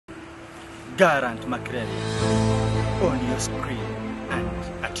Garant Makerere. On your screen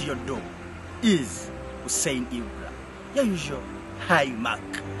and at your door is Hussein Ibra, your usual high mark.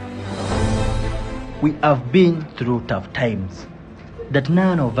 We have been through tough times that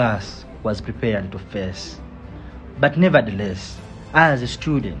none of us was prepared to face. But nevertheless, as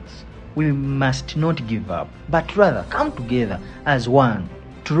students, we must not give up, but rather come together as one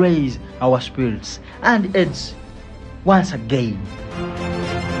to raise our spirits and heads once again.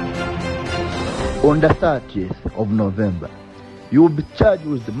 On the 30th of November, you will be charged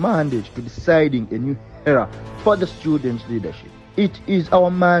with the mandate to deciding a new era for the students' leadership. It is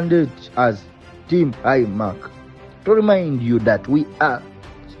our mandate as Team High Mark to remind you that we are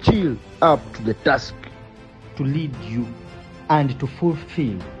still up to the task to lead you and to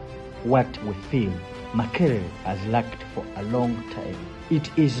fulfill what we feel Makerere has lacked for a long time. It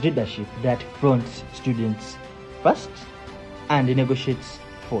is leadership that fronts students first and negotiates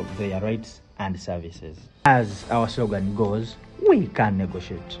for their rights and services. As our slogan goes, we can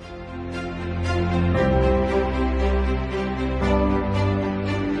negotiate.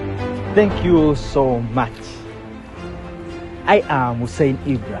 Thank you so much. I am Hussein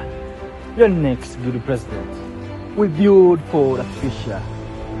Ibra, your next Guid president. We build for the future.